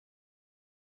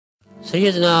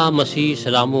سیدنا مسیح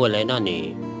سلام علیہ نے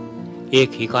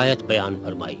ایک حکایت بیان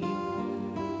فرمائی۔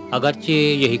 اگرچہ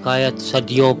یہ حکایت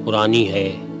صدیوں پرانی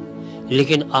ہے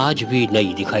لیکن آج بھی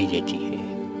نئی دکھائی دیتی ہے،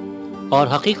 اور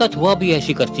حقیقت ہوا بھی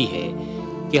ایسی کرتی ہے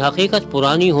کہ حقیقت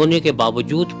پرانی ہونے کے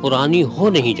باوجود پرانی ہو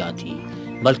نہیں جاتی،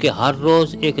 بلکہ ہر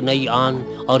روز ایک نئی آن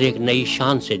اور ایک نئی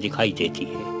شان سے دکھائی دیتی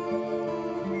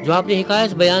ہے۔ جو آپ نے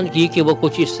حکایت بیان کی کہ وہ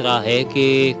کچھ اس طرح ہے کہ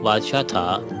ایک بادشاہ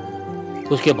تھا،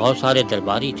 اس کے بہت سارے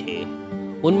درباری تھے۔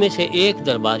 ان میں سے ایک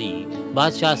درباری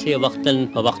بادشاہ سے وقتاً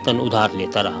فوقتاً ادھار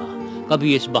لیتا رہا،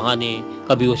 کبھی اس بہانے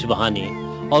کبھی اس بہانے،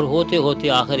 اور ہوتے ہوتے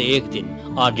آخر ایک دن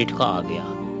آڈٹ کا آ گیا۔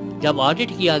 جب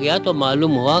آڈٹ کیا گیا تو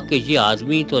معلوم ہوا کہ یہ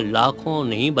آدمی تو لاکھوں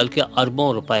نہیں بلکہ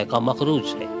اربوں روپے کا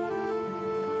مقروض ہے۔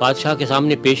 بادشاہ کے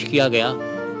سامنے پیش کیا گیا۔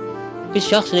 اس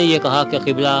شخص نے یہ کہا کہ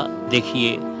قبلہ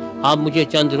دیکھیے، آپ مجھے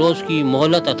چند روز کی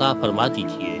مہلت عطا فرما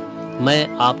دیجیے، میں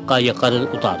آپ کا یہ قرض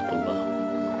اتار دوں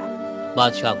گا۔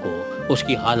 بادشاہ کو اس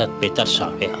کی حالت پہ ترس آ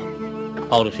گیا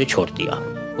اور اسے چھوڑ دیا۔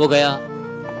 وہ گیا،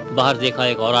 باہر دیکھا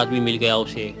ایک اور آدمی مل گیا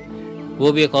اسے،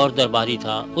 وہ بھی ایک اور درباری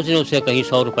تھا۔ اس نے اسے کہیں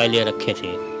 100 روپے لے رکھے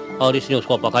تھے اور اس نے اس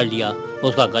کو پکڑ لیا،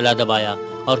 اس کا گلا دبایا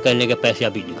اور کہنے کے پیسے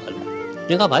ابھی نکالو۔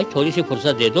 نے کہا بھائی تھوڑی سی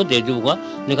فرصت دے دو، دے دوں گا۔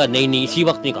 نے کہا نہیں اسی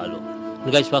وقت نکالو۔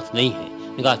 نے کہا اس وقت نہیں ہے۔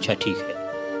 نے کہا اچھا ٹھیک ہے۔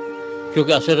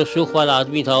 کیونکہ اثر رسوخ والا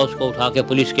آدمی تھا، اس کو اٹھا کے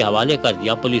پولیس کے حوالے کر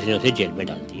دیا۔ پولیس نے اسے جیل میں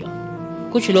ڈال دیا۔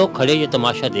 کچھ لوگ کھڑے یہ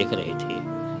تماشا دیکھ رہے تھے۔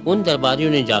 ان درباریوں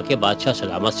نے جا کے بادشاہ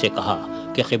سلامت سے کہا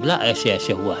کہ قبلہ ایسے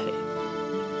ایسے ہوا ہے۔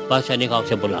 بادشاہ نے کہا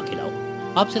اسے بلا کے لاؤ۔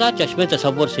 آپ ذرا چشمے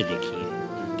تصور سے دیکھیے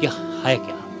کہ ہے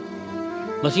کیا۔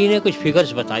 مسیح نے کچھ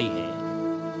فگرز بتائی ہیں،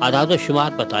 اعداد و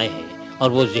شمار بتائے ہیں،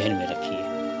 اور وہ ذہن میں رکھیے۔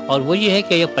 اور وہ یہ ہے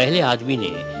کہ یہ پہلے آدمی نے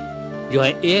جو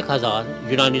ہے 1000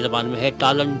 یونانی زبان میں ہے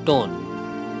ٹالنٹون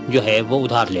جو ہے وہ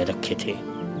ادھار لے رکھے تھے،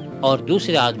 اور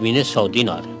دوسرے آدمی نے 100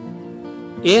 دینار۔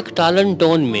 ایک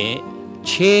ٹالنٹون میں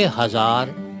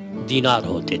 6000 دینار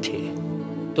ہوتے تھے،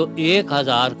 تو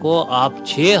 1000 کو آپ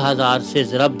 6000 سے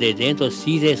ضرب دے دیں تو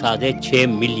سیدھے سادھے 6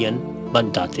 ملین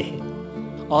بن جاتے ہیں،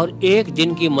 اور ایک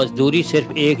دن کی مزدوری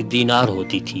صرف 1 دینار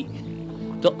ہوتی تھی۔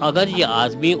 تو اگر یہ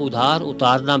آدمی ادھار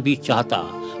اتارنا بھی چاہتا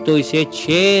تو اسے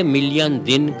 6 ملین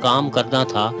دن کام کرنا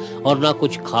تھا، اور نہ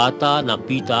کچھ کھاتا نہ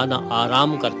پیتا نہ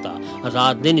آرام کرتا،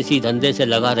 رات دن اسی دھندے سے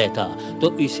لگا رہتا، تو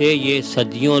اسے یہ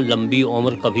صدیوں لمبی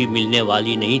عمر کبھی ملنے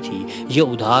والی نہیں تھی، یہ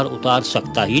ادھار اتار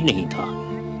سکتا ہی نہیں تھا۔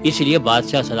 اس لیے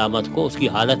بادشاہ سلامت کو اس کی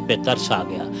حالت پہ ترس آ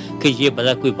گیا کہ یہ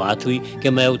بھلا کوئی بات ہوئی کہ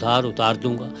میں ادھار اتار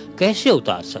دوں گا، کیسے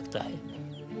اتار سکتا ہے۔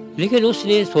 لیکن اس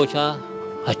نے سوچا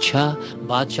اچھا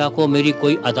بادشاہ کو میری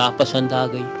کوئی ادا پسند آ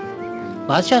گئی،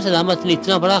 بادشاہ سلامت نے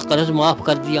اتنا بڑا قرض معاف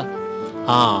کر دیا۔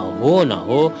 ہاں ہو نہ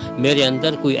ہو میرے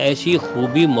اندر کوئی ایسی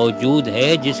خوبی موجود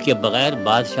ہے جس کے بغیر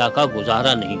بادشاہ کا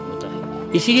گزارا نہیں ہوتا ہے،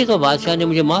 اسی لیے تو بادشاہ نے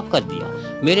مجھے معاف کر دیا،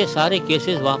 میرے سارے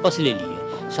کیسز واپس لے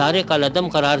لیے، سارے کالعدم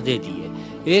قرار دے دیے،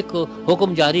 ایک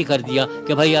حکم جاری کر دیا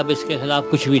کہ بھائی اب اس کے خلاف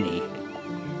کچھ بھی نہیں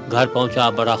ہے۔ گھر پہنچا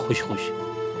بڑا خوش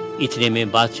اتنے میں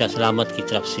بادشاہ سلامت کی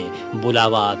طرف سے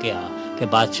بلاوا آ گیا کہ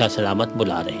بادشاہ سلامت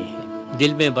بلا رہے ہیں۔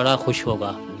 دل میں بڑا خوش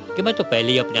ہوگا کہ میں تو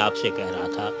پہلے ہی اپنے آپ سے کہہ رہا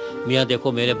تھا میاں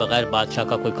دیکھو میرے بغیر بادشاہ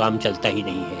کا کوئی کام چلتا ہی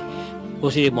نہیں ہے،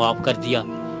 اسے معاف کر دیا،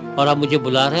 اور اب مجھے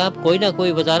بلا رہے ہیں، اب کوئی نہ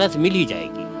کوئی وزارت مل ہی جائے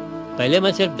گی۔ پہلے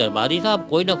میں صرف درباری تھا، اب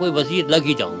کوئی نہ کوئی وزیر لگ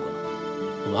ہی جاؤں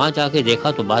گا۔ وہاں جا کے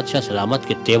دیکھا تو بادشاہ سلامت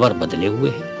کے تیور بدلے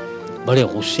ہوئے ہیں، بڑے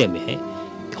غصے میں ہیں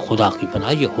کہ خدا کی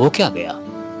پناہ یہ ہو کیا گیا۔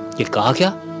 یہ کہا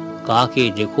کیا؟ کہا کہ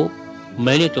دیکھو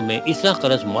میں نے تمہیں اتنا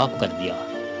قرض معاف کر دیا،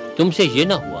 تم سے یہ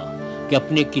نہ ہوا کہ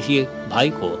اپنے کسی بھائی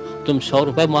کو تم 100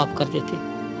 روپے معاف کر دیتے؟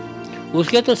 اس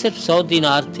کے تو صرف 100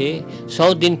 دینار تھے،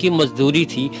 100 دن کی مزدوری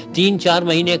تھی، 3-4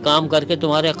 مہینے کام کر کے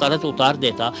تمہارے قرض اتار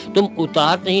دیتا، تم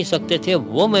اتار نہیں سکتے تھے،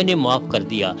 وہ میں نے معاف کر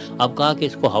دیا۔ اب کہا کہ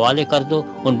اس کو حوالے کر دو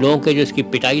ان لوگوں کے جو اس کی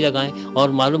پٹائی لگائیں، اور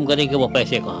معلوم کریں کہ وہ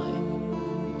پیسے کہاں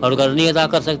ہیں، اور اگر نہیں ادا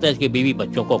کر سکتا اس کی بیوی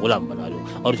بچوں کو غلام بنا لو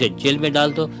اور اسے جیل میں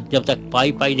ڈال دو، جب تک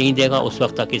پائی نہیں دے گا اس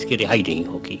وقت تک اس کی رہائی نہیں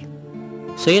ہوگی۔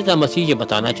 سیدنا مسیح یہ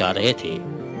بتانا چاہ رہے تھے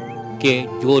کہ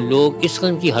جو لوگ اس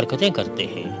قسم کی حرکتیں کرتے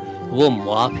ہیں وہ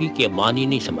معافی کے معنی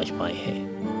نہیں سمجھ پائے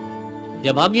ہیں۔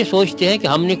 جب ہم یہ سوچتے ہیں کہ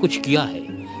ہم نے کچھ کیا ہے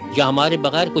یا ہمارے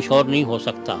بغیر کچھ اور نہیں ہو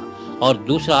سکتا، اور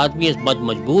دوسرا آدمی اس بد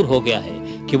مجبور ہو گیا ہے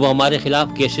کہ وہ ہمارے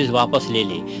خلاف کیسز واپس لے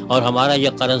لے اور ہمارا یہ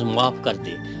قرض معاف کر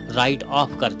دے، رائٹ آف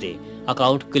کر دے،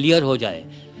 اکاؤنٹ کلیئر ہو جائے،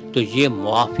 تو یہ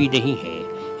معافی نہیں ہے،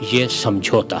 یہ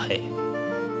سمجھوتا ہے۔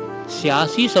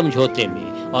 سیاسی سمجھوتے میں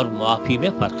اور معافی میں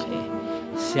فرق ہے۔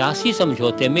 سیاسی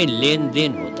سمجھوتے میں لین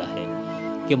دین ہوتا ہے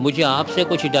کہ مجھے آپ سے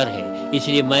کچھ ڈر ہے اس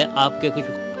لیے میں آپ کے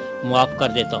کچھ معاف کر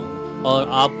دیتا ہوں، اور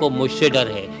آپ کو مجھ سے ڈر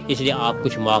ہے اس لیے آپ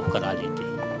کچھ معاف کرا دیتے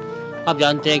ہیں۔ آپ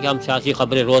جانتے ہیں کہ ہم سیاسی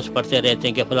خبریں روز پڑھتے رہتے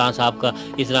ہیں کہ فلاں صاحب کا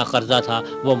اتنا قرضہ تھا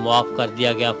وہ معاف کر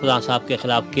دیا گیا، فلاں صاحب کے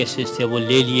خلاف کیسز تھے وہ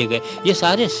لے لیے گئے۔ یہ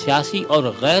سارے سیاسی اور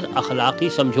غیر اخلاقی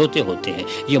سمجھوتے ہوتے ہیں،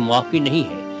 یہ معافی نہیں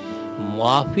ہے۔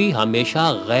 معافی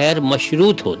ہمیشہ غیر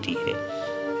مشروط ہوتی ہے۔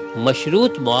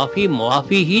 مشروط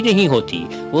معافی ہی نہیں ہوتی،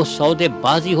 وہ سودے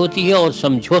بازی ہوتی ہے اور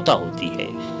سمجھوتا ہوتی ہے۔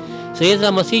 سیدنا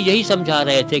مسیح یہی سمجھا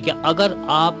رہے تھے کہ اگر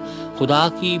آپ خدا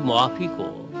کی معافی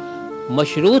کو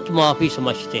مشروط معافی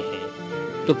سمجھتے ہیں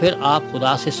تو پھر آپ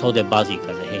خدا سے سودے بازی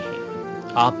کر رہے ہیں،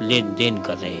 آپ لین دین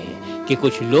کر رہے ہیں کہ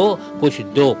کچھ لو کچھ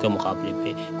دو کے مقابلے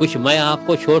میں، کچھ میں آپ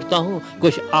کو چھوڑتا ہوں،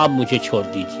 کچھ آپ مجھے چھوڑ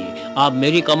دیجئے، آپ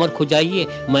میری کمر کھجائیے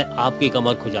میں آپ کی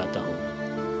کمر کھجاتا ہوں۔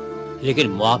 لیکن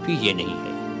معافی یہ نہیں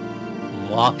ہے۔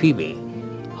 معافی میں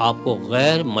آپ کو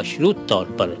غیر مشروط طور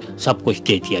پر سب کچھ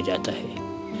دے دیا جاتا ہے۔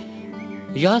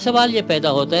 یہاں سوال یہ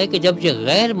پیدا ہوتا ہے کہ جب یہ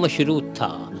غیر مشروط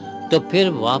تھا تو پھر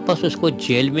واپس اس کو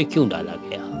جیل میں کیوں ڈالا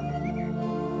گیا؟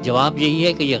 جواب یہی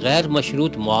ہے کہ یہ غیر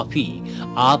مشروط معافی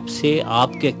آپ سے آپ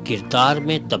کے کردار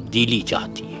میں تبدیلی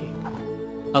چاہتی ہے۔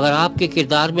 اگر آپ کے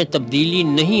کردار میں تبدیلی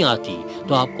نہیں آتی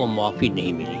تو آپ کو معافی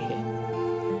نہیں ملی ہے۔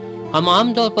 ہم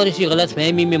عام طور پر اسی غلط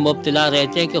فہمی میں مبتلا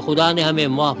رہتے ہیں کہ خدا نے ہمیں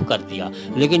معاف کر دیا،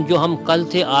 لیکن جو ہم کل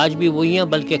تھے آج بھی وہی ہیں،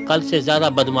 بلکہ کل سے زیادہ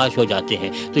بدمعاش ہو جاتے ہیں۔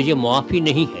 تو یہ معافی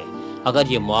نہیں ہے۔ اگر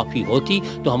یہ معافی ہوتی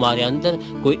تو ہمارے اندر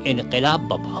کوئی انقلاب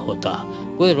برپا ہوتا،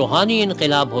 کوئی روحانی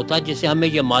انقلاب ہوتا جس سے ہمیں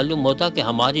یہ معلوم ہوتا کہ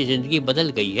ہماری زندگی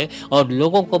بدل گئی ہے اور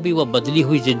لوگوں کو بھی وہ بدلی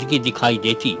ہوئی زندگی دکھائی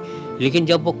دیتی۔ لیکن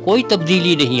جب وہ کوئی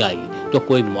تبدیلی نہیں آئی تو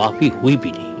کوئی معافی ہوئی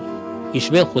بھی نہیں۔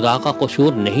 اس میں خدا کا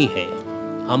قصور نہیں ہے۔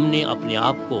 ہم نے اپنے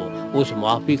آپ کو اس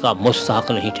معافی کا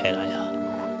مستحق نہیں ٹھہرایا۔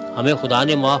 ہمیں خدا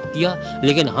نے معاف کیا،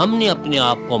 لیکن ہم نے اپنے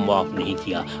آپ کو معاف نہیں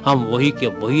کیا۔ ہم وہی کے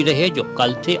وہی رہے جو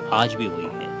کل تھے آج بھی وہی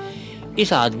ہیں۔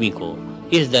 اس آدمی کو،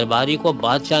 اس درباری کو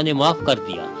بادشاہ نے معاف کر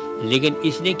دیا، لیکن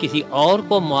اس نے کسی اور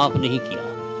کو معاف نہیں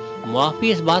کیا۔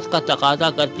 معافی اس بات کا تقاضا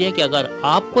کرتی ہے کہ اگر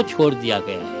آپ کو چھوڑ دیا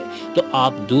گیا ہے تو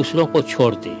آپ دوسروں کو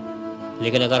چھوڑ دیں،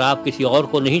 لیکن اگر آپ کسی اور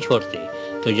کو نہیں چھوڑتے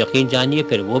تو یقین جانیے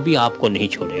پھر وہ بھی آپ کو نہیں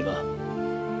چھوڑے گا۔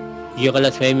 یہ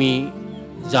غلط فہمی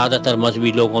زیادہ تر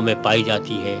مذہبی لوگوں میں پائی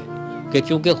جاتی ہے کہ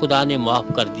چونکہ خدا نے معاف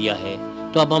کر دیا ہے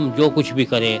تو اب ہم جو کچھ بھی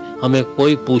کریں ہمیں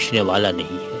کوئی پوچھنے والا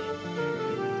نہیں ہے۔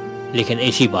 لیکن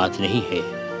ایسی بات نہیں ہے۔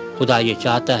 خدا یہ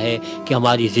چاہتا ہے کہ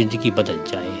ہماری زندگی بدل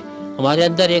جائے، ہمارے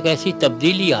اندر ایک ایسی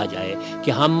تبدیلی آ جائے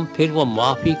کہ ہم پھر وہ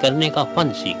معافی کرنے کا فن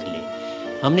سیکھ لیں۔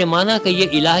 ہم نے مانا کہ یہ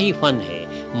الہی فن ہے،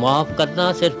 معاف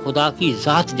کرنا صرف خدا کی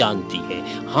ذات جانتی ہے،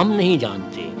 ہم نہیں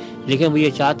جانتے۔ لیکن وہ یہ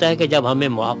چاہتا ہے کہ جب ہمیں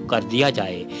معاف کر دیا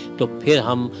جائے تو پھر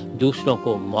ہم دوسروں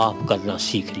کو معاف کرنا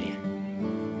سیکھ لیں۔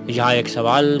 یہاں ایک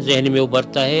سوال ذہن میں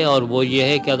ابھرتا ہے اور وہ یہ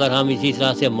ہے کہ اگر ہم اسی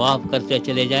طرح سے معاف کرتے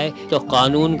چلے جائیں تو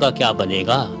قانون کا کیا بنے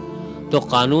گا؟ تو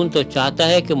قانون تو چاہتا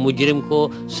ہے کہ مجرم کو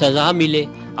سزا ملے،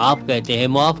 آپ کہتے ہیں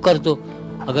معاف کر دو۔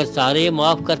 اگر سارے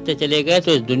معاف کرتے چلے گئے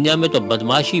تو اس دنیا میں تو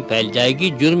بدمعاشی پھیل جائے گی،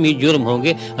 جرم ہی جرم ہوں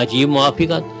گے۔ عجیب معافی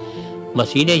کا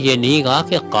مسیح نے یہ نہیں کہا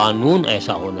کہ قانون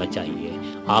ایسا ہونا چاہیے،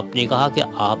 آپ نے کہا کہ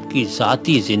آپ کی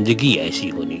ذاتی زندگی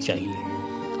ایسی ہونی چاہیے۔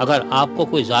 اگر آپ کو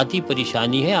کوئی ذاتی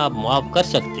پریشانی ہے آپ معاف کر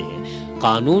سکتے ہیں۔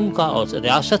 قانون کا اور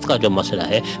ریاست کا جو مسئلہ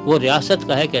ہے وہ ریاست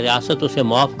کا ہے کہ ریاست اسے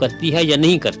معاف کرتی ہے یا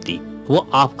نہیں کرتی، وہ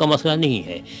آپ کا مسئلہ نہیں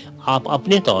ہے۔ آپ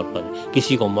اپنے طور پر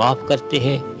کسی کو معاف کرتے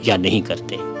ہیں یا نہیں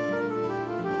کرتے۔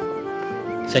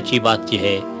 سچی بات یہ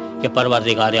ہے کہ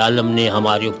پروردگار عالم نے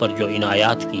ہمارے اوپر جو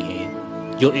عنایات کی ہیں،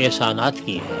 جو احسانات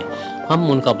کی ہیں،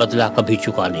 ہم ان کا بدلہ کبھی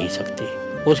چکا نہیں سکتے۔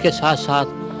 اس کے ساتھ ساتھ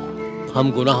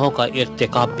ہم گناہوں کا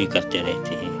ارتکاب بھی کرتے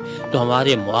رہتے ہیں، تو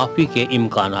ہمارے معافی کے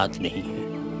امکانات نہیں ہیں۔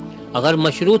 اگر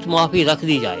مشروط معافی رکھ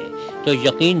دی جائے تو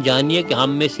یقین جانیے کہ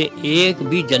ہم میں سے ایک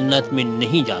بھی جنت میں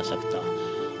نہیں جا سکتا۔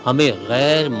 ہمیں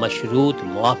غیر مشروط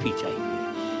معافی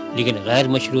چاہیے، لیکن غیر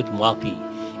مشروط معافی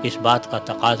اس بات کا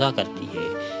تقاضا کرتی ہے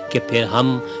کہ پھر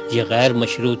ہم یہ غیر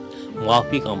مشروط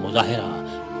معافی کا مظاہرہ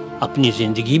اپنی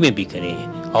زندگی میں بھی کریں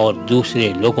اور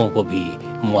دوسرے لوگوں کو بھی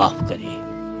معاف کریں۔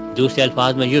 دوسرے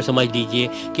الفاظ میں یوں سمجھ لیجئے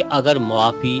کہ اگر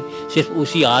معافی صرف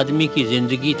اسی آدمی کی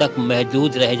زندگی تک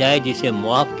محدود رہ جائے جسے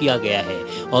معاف کیا گیا ہے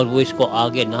اور وہ اس کو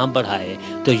آگے نہ بڑھائے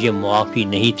تو یہ معافی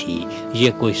نہیں تھی،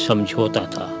 یہ کوئی سمجھوتا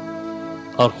تھا،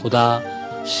 اور خدا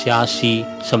سیاسی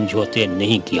سمجھوتے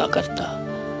نہیں کیا کرتا۔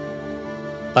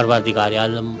 پروردگار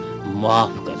عالم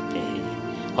معاف کرتے ہیں،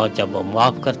 اور جب وہ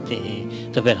معاف کرتے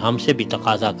ہیں تو پھر ہم سے بھی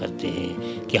تقاضا کرتے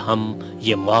ہیں کہ ہم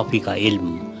یہ معافی کا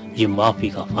علم، یہ معافی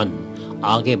کا فن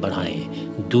آگے بڑھائیں،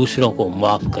 دوسروں کو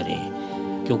معاف کریں،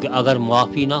 کیونکہ اگر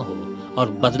معافی نہ ہو اور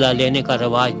بدلہ لینے کا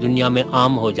رواج دنیا میں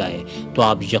عام ہو جائے تو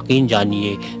آپ یقین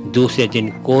جانیے دوسرے دن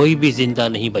کوئی بھی زندہ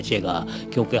نہیں بچے گا،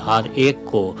 کیونکہ ہر ایک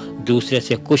کو دوسرے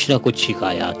سے کچھ نہ کچھ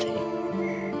شکایات ہے۔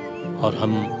 اور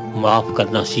ہم معاف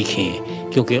کرنا سیکھیں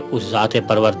کیونکہ اس ذات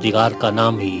پروردگار کا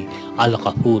نام ہی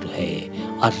الغفور ہے،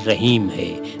 الرحیم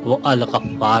ہے، وہ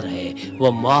الغفار ہے،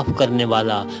 وہ معاف کرنے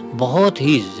والا، بہت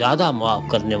ہی زیادہ معاف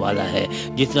کرنے والا ہے،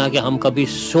 جتنا کہ ہم کبھی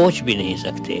سوچ بھی نہیں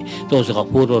سکتے۔ تو اس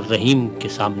غفور اور رحیم کے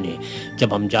سامنے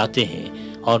جب ہم جاتے ہیں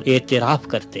اور اعتراف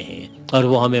کرتے ہیں اور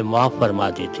وہ ہمیں معاف فرما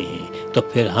دیتے ہیں، تو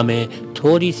پھر ہمیں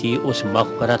تھوڑی سی اس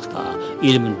مغفرت کا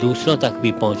علم دوسروں تک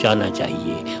بھی پہنچانا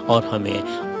چاہیے، اور ہمیں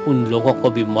ان لوگوں کو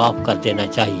بھی معاف کر دینا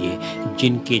چاہیے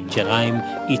جن کے جرائم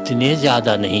اتنے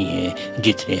زیادہ نہیں ہیں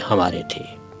جتنے ہمارے تھے۔